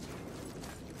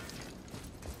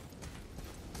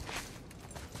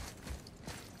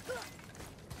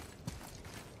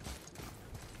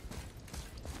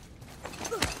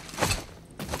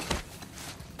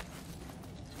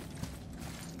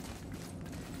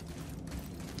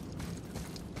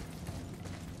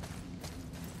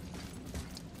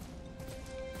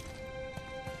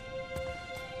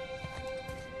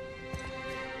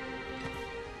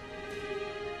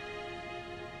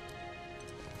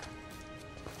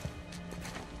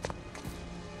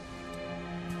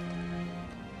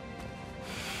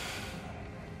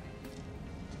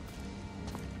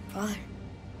 Father.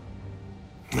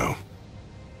 No.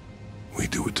 We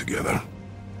do it together.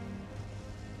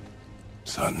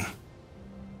 Son.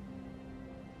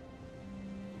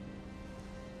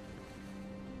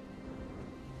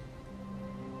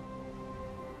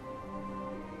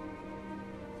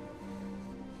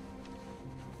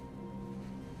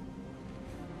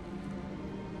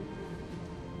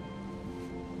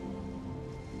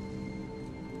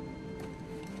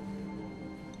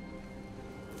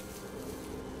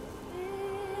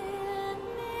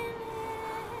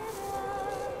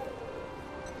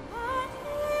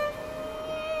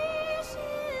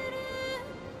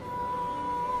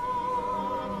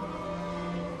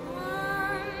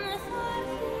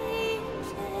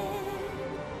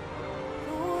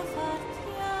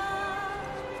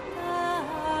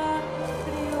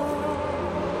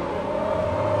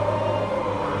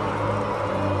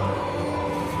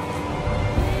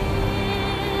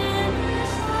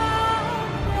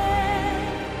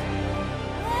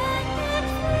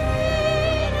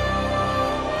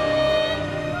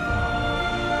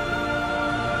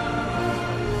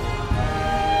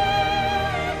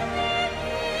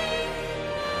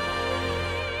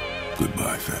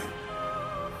 Goodbye, Faye.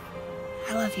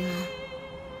 I love you, Mom.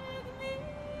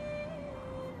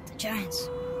 The Giants.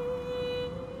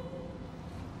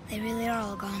 They really are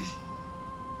all gone.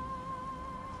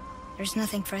 There's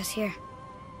nothing for us here.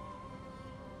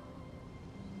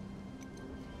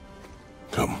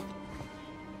 Come.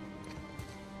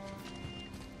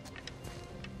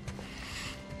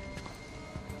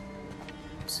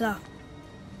 So,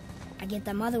 I get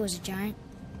that Mother was a giant,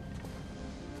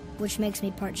 which makes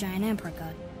me part giant and part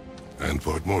god. And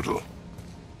part mortal.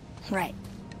 Right.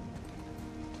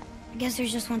 I guess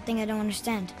there's just one thing I don't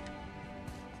understand.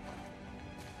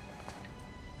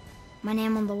 My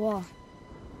name on the wall.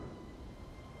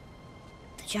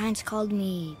 The Giants called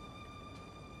me...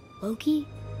 Loki?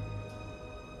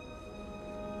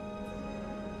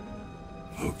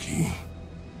 Loki.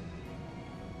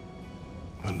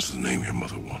 That's the name your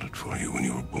mother wanted for you when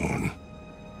you were born.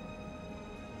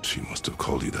 She must have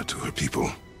called you that to her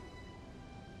people.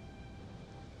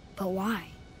 But why?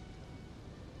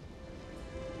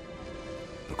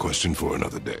 A question for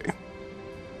another day.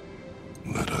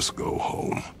 Let us go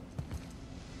home.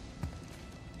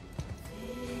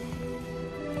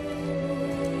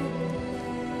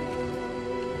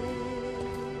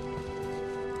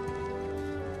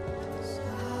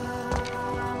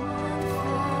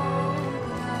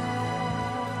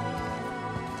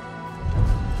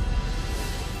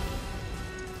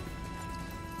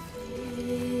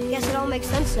 Guess it all makes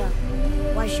sense now.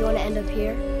 why she want to end up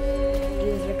here?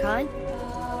 Be with her kind?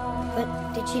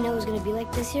 But did she know it was going to be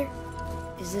like this here?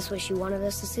 Is this what she wanted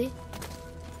us to see?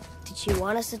 Did she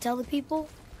want us to tell the people?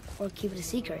 Or keep it a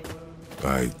secret?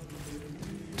 I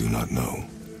do not know.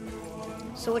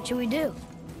 So what should we do?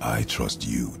 I trust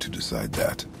you to decide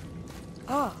that.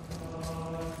 Oh.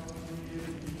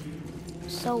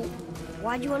 So,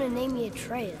 why'd you want to name me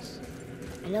Atreus?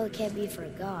 I know it can't be for a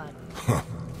god.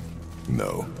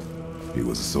 No. He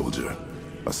was a soldier.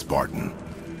 A Spartan.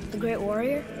 A great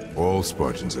warrior? All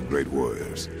Spartans are great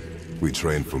warriors. We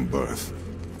trained from birth.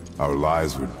 Our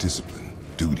lives were discipline,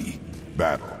 duty,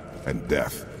 battle, and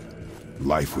death.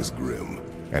 Life was grim,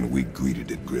 and we greeted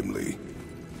it grimly.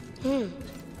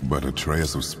 But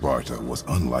Atreus of Sparta was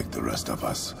unlike the rest of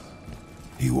us.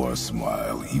 He wore a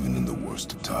smile even in the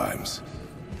worst of times.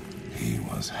 He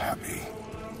was happy.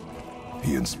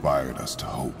 He inspired us to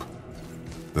hope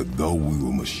that though we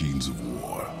were machines of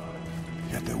war,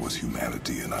 yet there was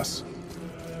humanity in us.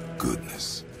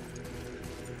 Goodness.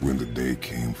 When the day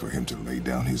came for him to lay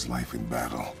down his life in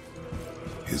battle,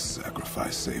 his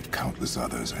sacrifice saved countless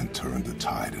others and turned the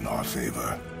tide in our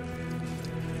favor.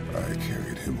 I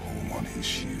carried him home on his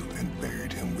shield and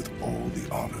buried him with all the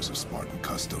honors of Spartan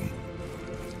custom.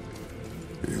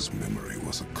 His memory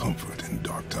was a comfort in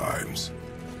dark times.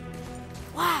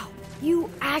 Wow, you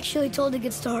actually told a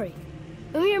good story.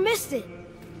 Mimir missed it.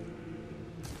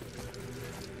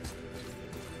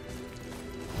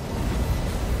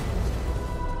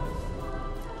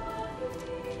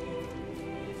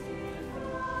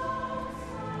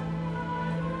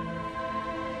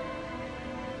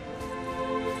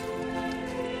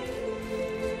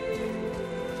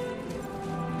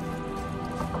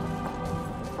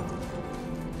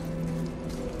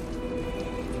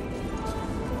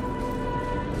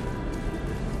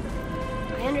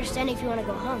 I understand if you want to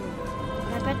go home,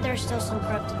 but I bet there are still some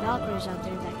corrupted Valkyries out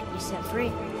there that could be set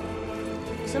free.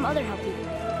 Some other help people.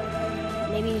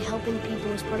 Maybe helping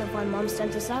people was part of why Mom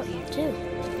sent us out here, too.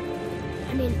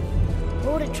 I mean,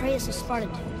 what would Atreus of Sparta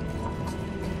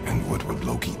do? And what would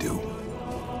Loki do?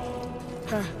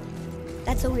 Huh.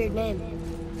 That's a weird name.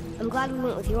 I'm glad we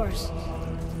went with yours.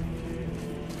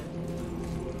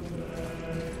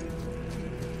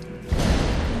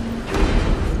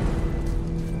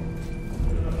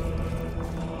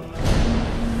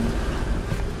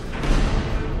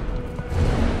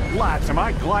 Lads, am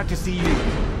I glad to see you.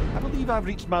 I believe I've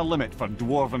reached my limit for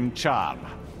dwarven charm.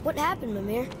 What happened,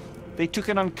 Mimir? They took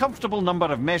an uncomfortable number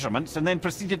of measurements and then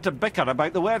proceeded to bicker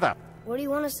about the weather. Where do you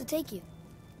want us to take you?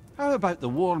 How about the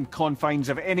warm confines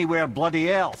of anywhere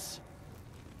bloody else?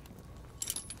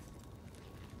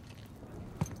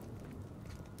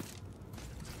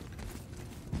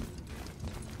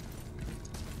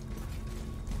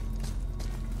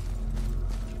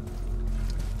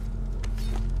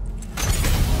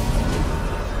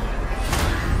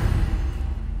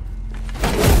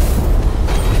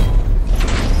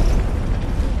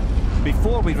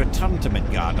 Before we return to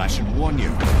Midgard, I should warn you,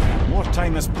 more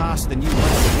time has passed than you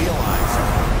once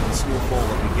realized. The snowfall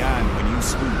that began when you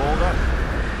slew Balder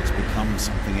has become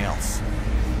something else.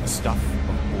 The stuff of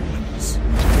omens.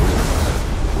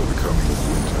 For the coming of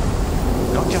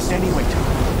winter. Not just any winter,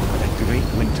 but a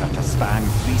great winter to span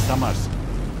 3 summers.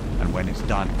 And when it's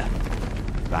done,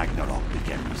 Ragnarok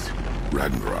begins.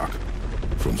 Ragnarok.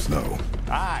 From snow.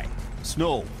 Aye,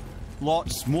 snow.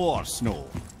 Lots more snow.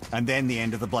 And then the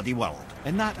end of the bloody world.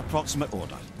 In that approximate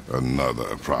order.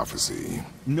 Another prophecy.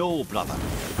 No, brother.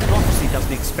 Prophecy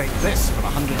doesn't expect this for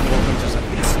 100 more winters at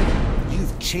least.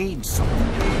 You've changed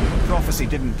something. Prophecy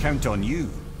didn't count on you.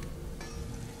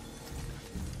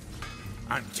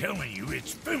 I'm telling you,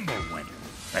 it's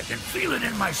Fimbulwinter. I can feel it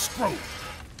in my scrotum.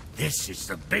 This is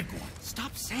the big one.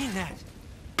 Stop saying that.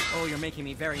 Oh, you're making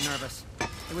me very nervous.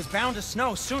 It was bound to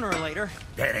snow sooner or later.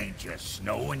 That ain't just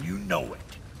snow, and you know it.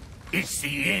 It's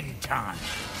the end time.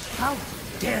 How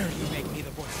dare you make me the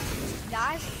voice of reason?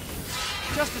 Guys?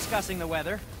 Just discussing the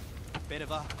weather. Bit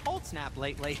of a cold snap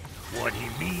lately. What he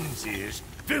means is,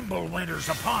 Fimbulwinter's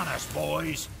upon us,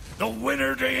 boys. The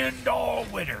winter to end all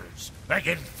winters. I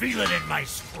can feel it in my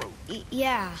scrotum.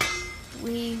 Yeah.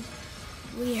 We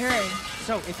heard.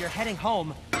 So, if you're heading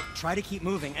home, try to keep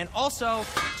moving, and also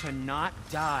to not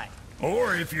die.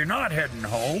 Or if you're not heading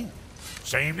home,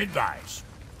 same advice.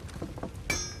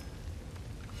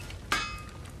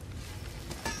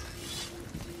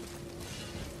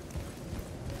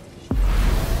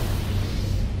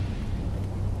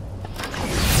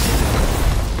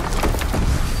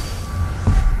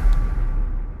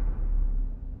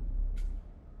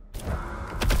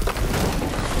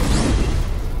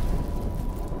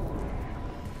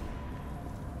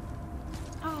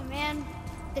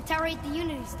 tower ate the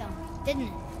Unity Stone, didn't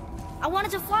it? I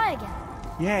wanted to fly again.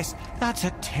 Yes, that's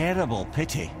a terrible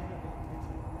pity.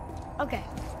 Okay.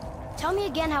 Tell me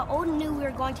again how Odin knew we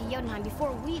were going to Jotunheim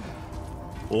before we did.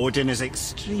 Odin is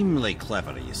extremely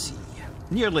clever, you see.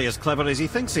 Nearly as clever as he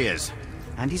thinks he is.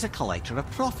 And he's a collector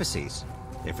of prophecies.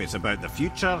 If it's about the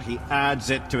future, he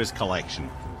adds it to his collection.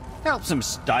 Helps him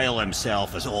style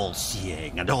himself as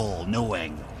all-seeing and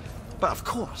all-knowing. But of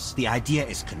course, the idea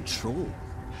is control.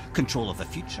 Control of the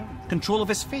future, control of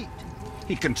his fate.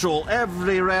 He'd control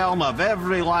every realm of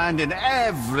every land in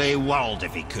every world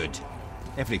if he could.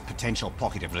 Every potential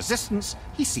pocket of resistance,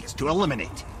 he seeks to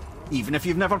eliminate. Even if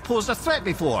you've never posed a threat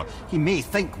before, he may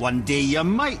think one day you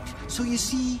might. So you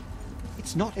see,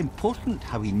 it's not important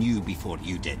how he knew before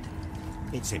you did.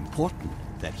 It's important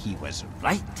that he was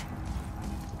right.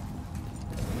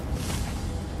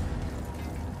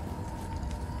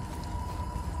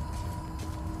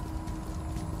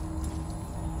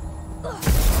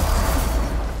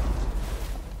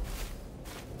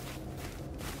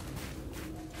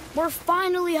 We're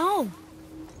finally home.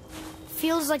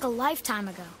 Feels like a lifetime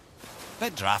ago.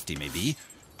 Bit drafty, maybe,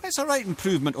 but it's a right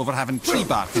improvement over having tree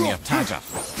bark in your tagger.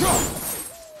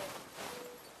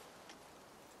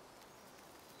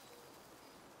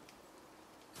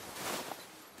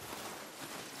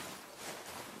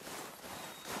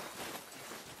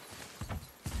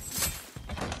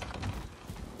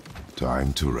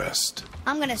 Time to rest.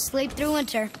 I'm gonna sleep through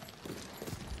winter.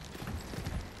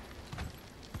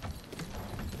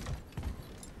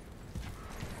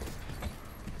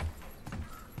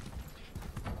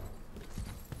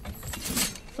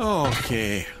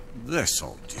 Okay,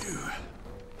 this'll do.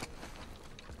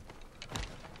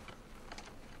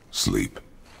 Sleep.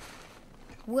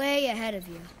 Way ahead of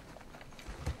you.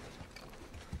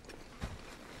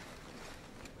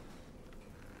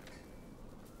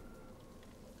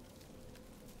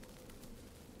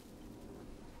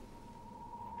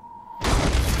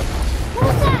 What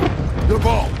was that? The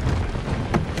ball!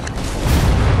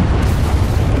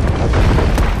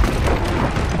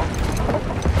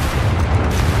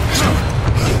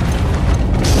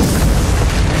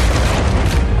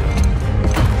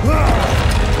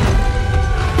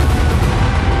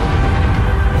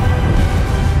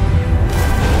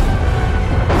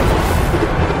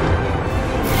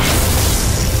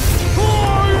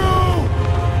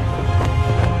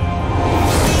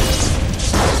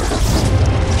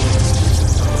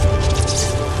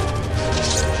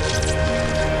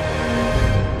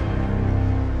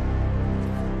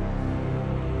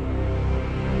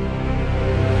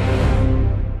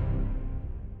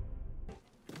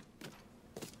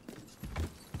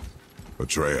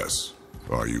 Atreus,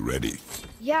 are you ready?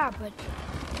 Yeah, but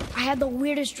I had the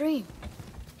weirdest dream.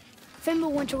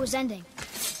 Fimbulwinter was ending,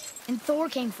 and Thor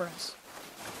came for us.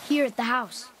 Here at the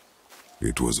house.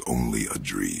 It was only a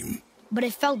dream. But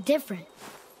it felt different.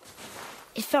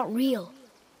 It felt real.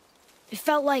 It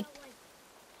felt like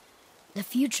the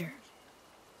future.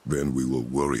 Then we will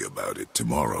worry about it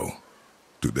tomorrow.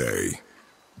 Today,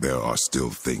 there are still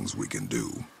things we can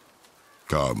do.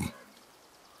 Come.